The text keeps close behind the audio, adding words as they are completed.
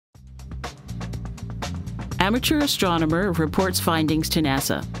Amateur astronomer reports findings to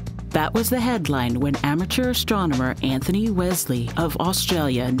NASA. That was the headline when amateur astronomer Anthony Wesley of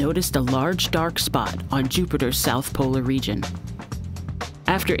Australia noticed a large dark spot on Jupiter's south polar region.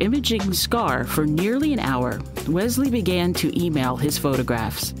 After imaging the scar for nearly an hour, Wesley began to email his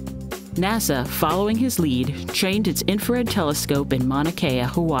photographs. NASA, following his lead, trained its infrared telescope in Mauna Kea,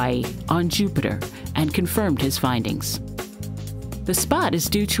 Hawaii, on Jupiter and confirmed his findings. The spot is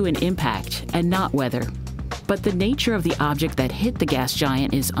due to an impact and not weather, but the nature of the object that hit the gas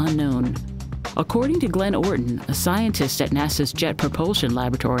giant is unknown. According to Glenn Orton, a scientist at NASA's Jet Propulsion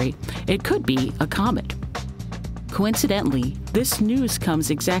Laboratory, it could be a comet. Coincidentally, this news comes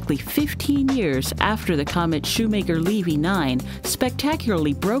exactly 15 years after the comet Shoemaker-Levy 9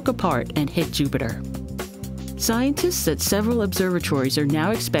 spectacularly broke apart and hit Jupiter. Scientists at several observatories are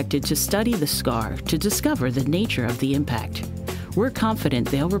now expected to study the scar to discover the nature of the impact. We're confident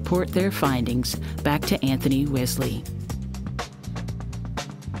they'll report their findings back to Anthony Wesley.